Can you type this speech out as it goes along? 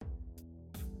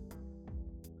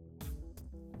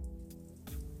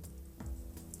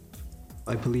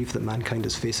I believe that mankind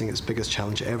is facing its biggest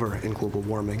challenge ever in global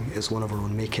warming. It's one of our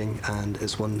own making, and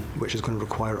it's one which is going to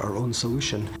require our own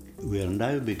solution. We are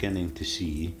now beginning to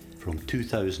see, from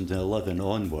 2011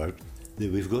 onward,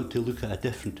 that we've got to look at a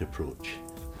different approach.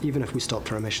 Even if we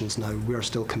stopped our emissions now, we are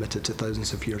still committed to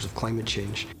thousands of years of climate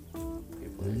change.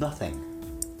 Nothing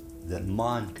that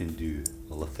man can do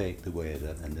will affect the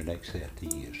weather in the next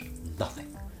 30 years.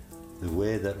 Nothing. The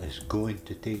weather is going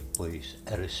to take place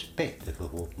irrespective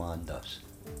of what man does.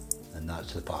 And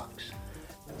that's the facts.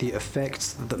 The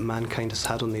effects that mankind has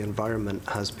had on the environment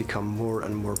has become more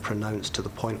and more pronounced to the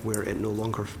point where it no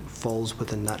longer falls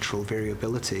within natural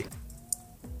variability.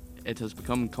 It has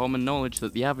become common knowledge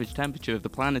that the average temperature of the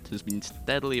planet has been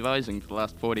steadily rising for the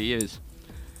last 40 years.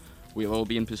 We have all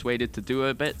been persuaded to do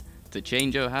our bit, to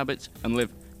change our habits, and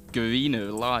live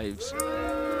greener lives.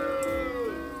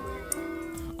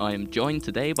 I am joined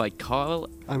today by Carl.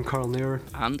 I'm Carl Nair.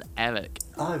 And Eric.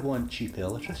 I want cheap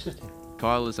electricity.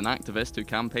 Carl is an activist who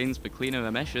campaigns for cleaner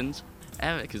emissions.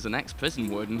 Eric is an ex-prison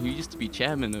warden who used to be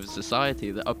chairman of a society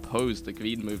that opposed the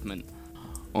green movement.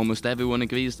 Almost everyone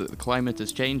agrees that the climate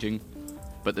is changing,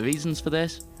 but the reasons for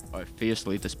this are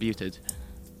fiercely disputed.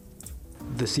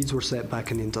 The seeds were set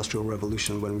back in the Industrial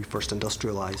Revolution when we first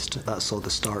industrialised. That saw the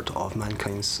start of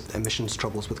mankind's emissions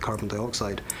troubles with carbon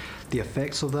dioxide. The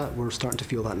effects of that, we're starting to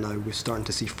feel that now. We're starting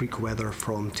to see freak weather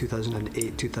from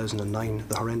 2008, 2009,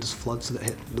 the horrendous floods that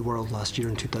hit the world last year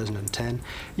in 2010,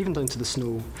 even down to the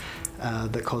snow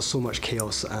that caused so much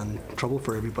chaos and trouble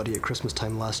for everybody at Christmas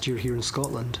time last year here in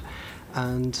Scotland.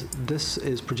 And this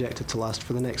is projected to last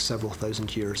for the next several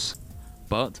thousand years.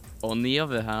 But, on the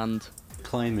other hand,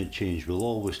 climate change will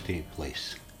always take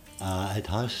place. It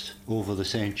has over the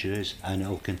centuries, and it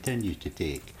will continue to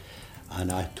take.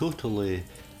 And I totally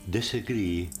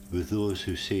disagree with those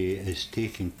who say it's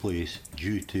taking place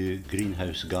due to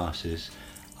greenhouse gases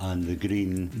and the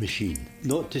green machine.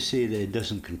 Not to say that it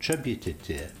doesn't contribute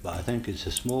to it, but I think it's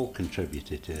a small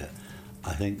contributor to it.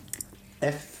 I think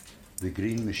if the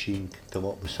green machine can come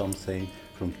up with something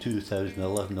from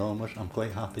 2011 onwards, I'm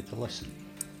quite happy to listen.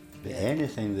 But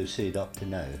anything they've said up to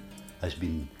now has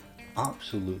been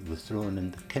absolutely thrown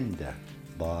in the kinder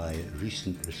by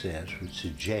recent research, which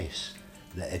suggests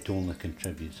that it only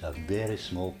contributes a very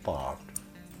small part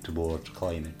towards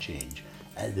climate change.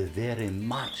 At the very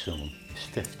maximum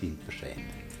is 15%.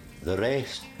 The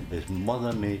rest is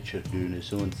Mother Nature doing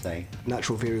its own thing.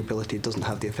 Natural variability doesn't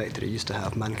have the effect that it used to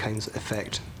have. Mankind's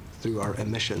effect through our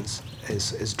emissions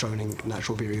is drowning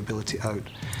natural variability out.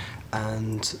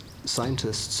 And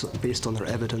scientists, based on their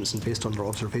evidence and based on their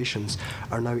observations,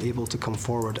 are now able to come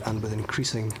forward and with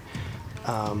increasing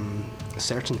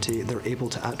certainty, they're able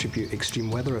to attribute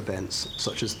extreme weather events,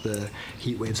 such as the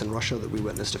heat waves in Russia that we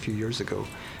witnessed a few years ago,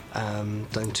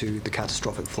 down to the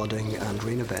catastrophic flooding and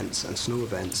rain events and snow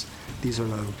events. These are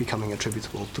now becoming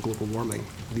attributable to global warming.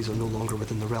 These are no longer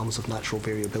within the realms of natural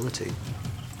variability.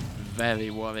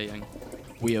 Very worrying.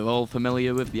 We are all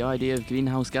familiar with the idea of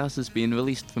greenhouse gases being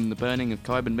released from the burning of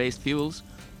carbon-based fuels,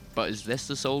 but is this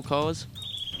the sole cause?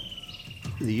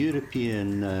 The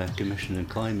European Commission on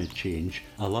Climate Change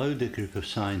allowed a group of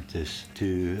scientists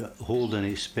to hold an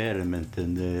experiment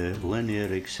in the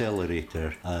Linear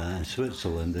Accelerator in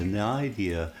Switzerland, and the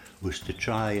idea was to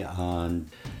try and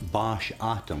bash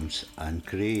atoms and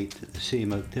create the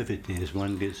same activity as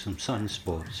one gets some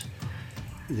sunspots.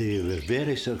 They were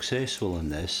very successful in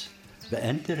this, but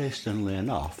interestingly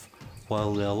enough,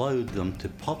 while they allowed them to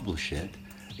publish it,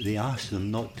 they asked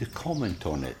them not to comment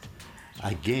on it.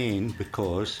 Again,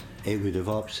 because it would have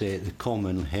upset the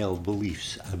common held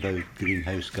beliefs about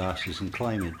greenhouse gases and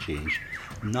climate change.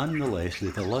 Nonetheless,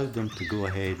 they've allowed them to go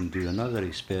ahead and do another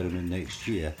experiment next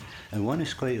year, and one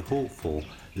is quite hopeful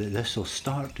that this will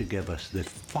start to give us the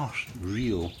first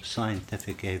real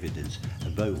scientific evidence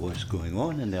about what's going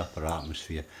on in the upper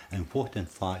atmosphere and what in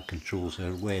fact controls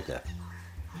our weather.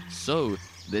 So,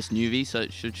 this new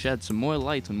research should shed some more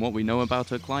light on what we know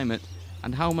about our climate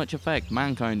and how much effect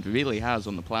mankind really has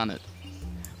on the planet.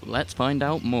 Let's find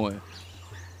out more.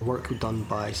 Work done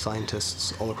by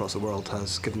scientists all across the world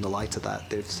has given the lie to that.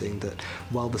 They're saying that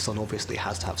while the sun obviously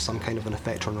has to have some kind of an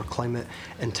effect on our climate,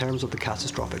 in terms of the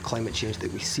catastrophic climate change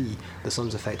that we see, the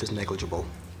sun's effect is negligible.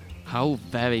 How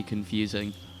very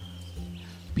confusing.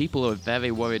 People are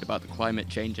very worried about the climate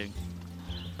changing.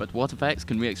 But what effects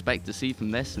can we expect to see from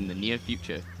this in the near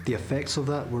future? The effects of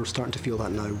that, we're starting to feel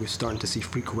that now. We're starting to see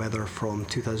freak weather from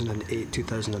 2008,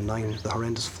 2009, the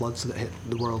horrendous floods that hit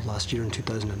the world last year in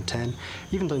 2010,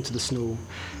 even down to the snow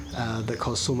that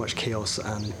caused so much chaos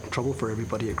and trouble for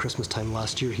everybody at Christmas time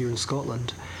last year here in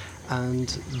Scotland. And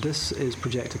this is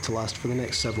projected to last for the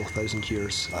next several thousand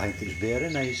years. I think it's very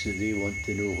nice that they want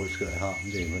to know what's going to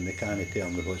happen then when they can't tell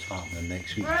me what's happening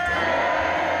next week.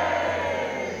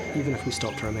 Even if we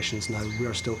stopped our emissions now, we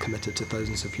are still committed to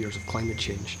thousands of years of climate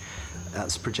change.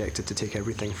 That's projected to take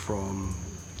everything from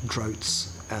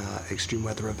droughts, extreme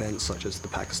weather events such as the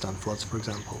Pakistan floods, for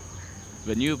example.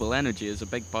 Renewable energy is a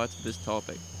big part of this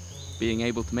topic. Being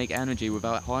able to make energy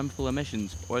without harmful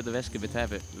emissions or the risk of it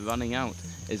ever running out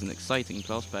is an exciting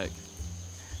prospect.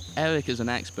 Eric is an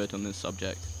expert on this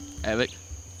subject. Eric,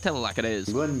 tell it like it is.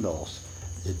 Windmills,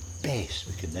 the best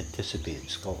we can anticipate in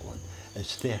Scotland is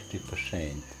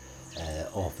 30%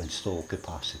 of installed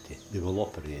capacity. They will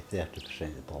operate 30%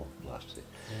 of the capacity.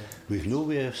 We've no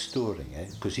way of storing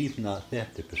it, because even at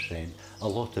 30%, a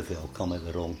lot of it will come at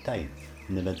the wrong time,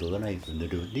 in the middle of the night when they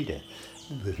don't need it.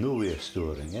 We've no way of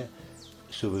storing it,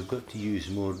 so we've got to use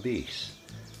more base.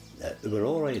 We're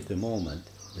all right at the moment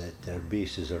that our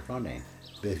bases are running,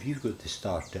 but if you've got to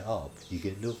start it up, you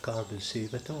get no carbon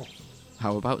save at all.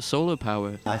 How about solar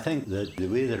power? I think that the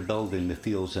way they're building the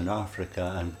fields in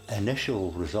Africa, and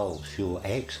initial results show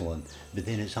excellent, but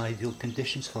then it's ideal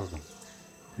conditions for them.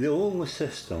 The only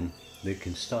system that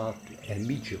can start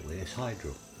immediately is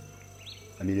hydro.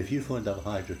 I mean, if you phoned up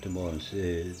hydro tomorrow and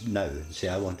say,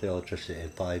 I want electricity in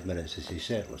 5 minutes, they say,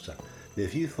 settle, sir. But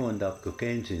if you phoned up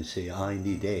Cockenzie and say, I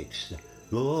need X,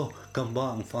 come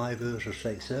back in 5 hours or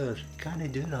 6 hours,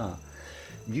 can't do that.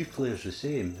 Nuclear's the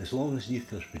same. As long as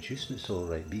nuclear's producing, it's all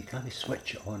right, but you can't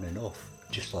switch it on and off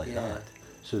just like that.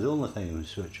 So the only thing we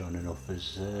switch on and off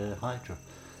is hydro.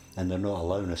 And they're not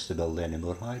allowing us to build any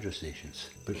more hydro stations,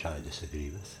 which I disagree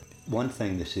with. One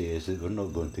thing they say is that we're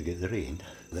not going to get the rain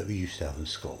that we used to have in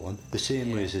Scotland. The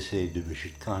same way as they said that we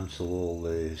should cancel all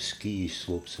the ski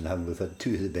slopes, and we've had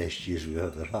 2 of the best years we've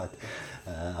ever had.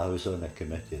 I was on a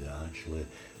committee that actually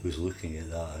was looking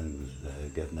at that and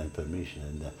was giving information,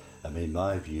 and I mean,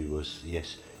 my view was,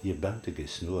 yes, you're bound to get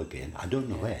snow again. I don't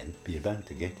know when, but you're bound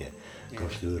to get it. Of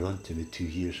course, they were on to me 2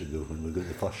 years ago when we got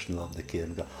the first snow up the Cairn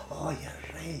and go, oh,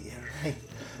 you're right.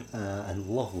 And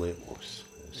lovely it was.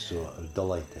 So I'm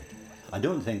delighted. I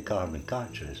don't think carbon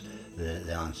capture is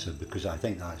the answer, because I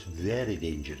think that's very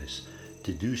dangerous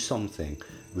to do something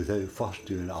without first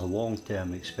doing a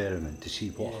long-term experiment to see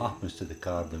what happens to the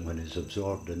carbon when it's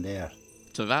absorbed in the air.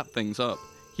 To wrap things up,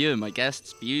 here are my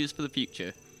guests' views for the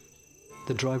future.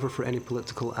 The driver for any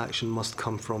political action must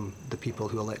come from the people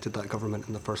who elected that government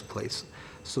in the first place.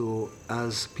 So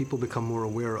as people become more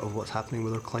aware of what's happening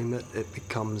with our climate, it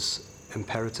becomes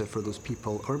imperative for those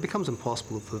people, or it becomes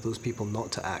impossible for those people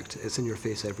not to act. It's in your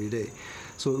face every day.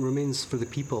 So it remains for the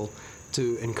people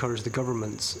to encourage the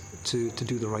governments to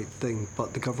do the right thing,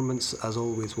 but the governments, as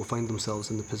always, will find themselves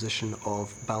in the position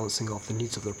of balancing off the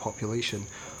needs of their population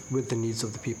with the needs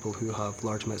of the people who have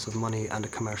large amounts of money and a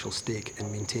commercial stake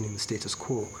in maintaining the status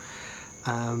quo.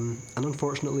 And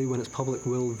unfortunately, when it's public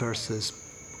will versus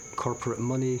corporate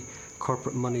money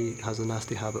has a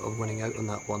nasty habit of winning out on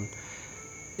that one.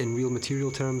 In real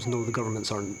material terms, no, the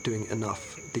governments aren't doing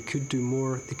enough. They could do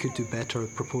more, they could do better,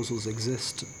 proposals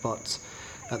exist, but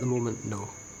at the moment, no,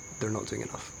 they're not doing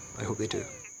enough. I hope they do.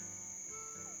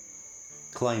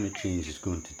 Climate change is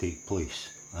going to take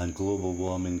place, and global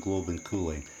warming, global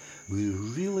cooling. We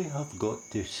really have got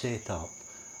to set up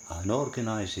an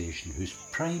organisation whose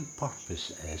prime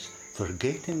purpose is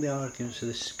forgetting the arguments of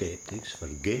the sceptics,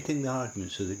 forgetting the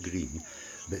arguments of the green,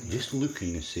 but just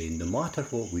looking and saying, no matter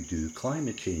what we do,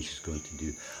 climate change is going to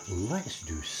do, let's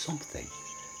do something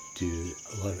to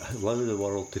allow the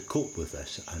world to cope with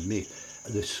this and make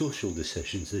the social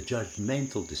decisions, the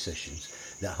judgmental decisions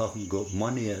that haven't got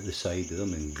money at the side of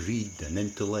them and greed and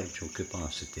intellectual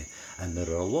capacity. And there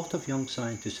are a lot of young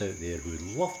scientists out there who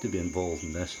would love to be involved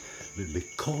in this, but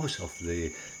because of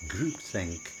the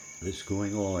groupthink that's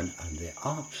going on and the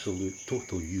absolute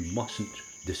total you mustn't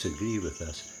disagree with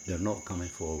this, they're not coming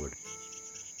forward.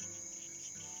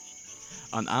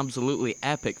 An absolutely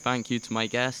epic thank you to my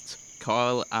guests,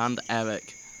 Carl and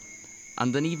Eric.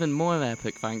 And an even more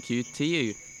epic thank you to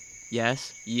you.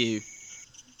 Yes, you.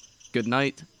 Good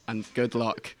night and good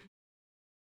luck.